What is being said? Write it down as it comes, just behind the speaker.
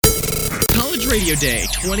Radio Day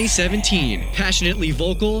 2017. Passionately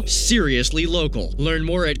vocal, seriously local. Learn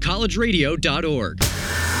more at collegeradio.org.